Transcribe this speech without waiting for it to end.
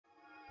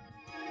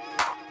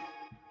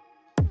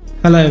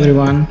Hello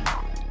everyone,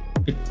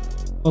 it,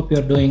 hope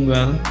you're doing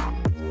well.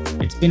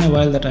 It's been a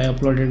while that I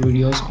uploaded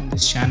videos on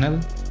this channel.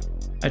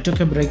 I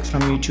took a break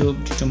from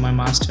YouTube due to my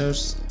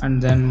masters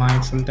and then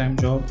my full-time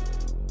job.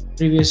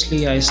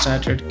 Previously, I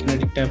started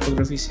Kinetic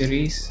Typography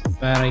series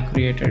where I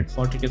created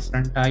 40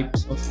 different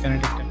types of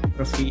Kinetic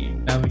Typography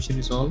in DaVinci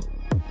Resolve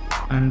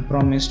and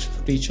promised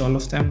to teach all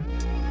of them.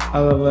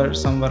 However,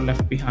 some were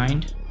left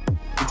behind.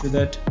 Due to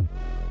that,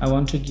 I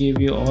want to give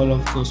you all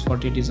of those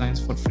 40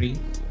 designs for free.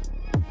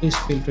 Please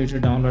feel free to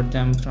download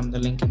them from the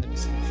link in the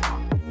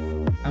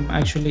description. I'm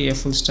actually a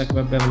full stack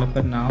web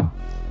developer now.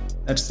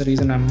 That's the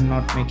reason I'm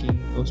not making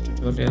those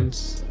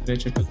tutorials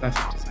related to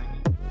graphic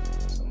designing.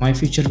 So my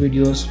future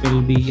videos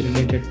will be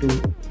related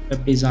to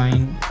web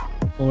design,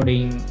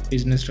 coding,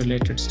 business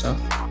related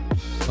stuff.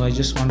 So I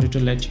just wanted to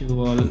let you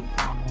all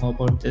know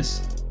about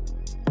this.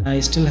 I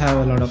still have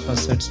a lot of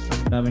assets from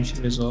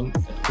DaVinci Resolve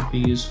that could be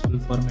useful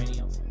for many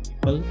of you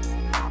people.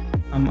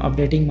 I'm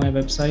updating my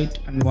website,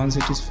 and once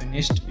it is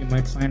finished, you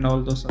might find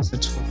all those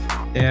assets for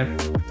free there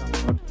to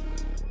download.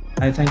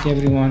 I thank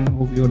everyone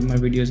who viewed my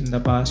videos in the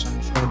past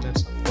and showed their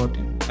support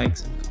in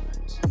likes and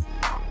comments.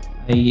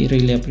 I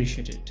really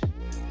appreciate it.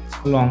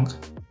 So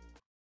long.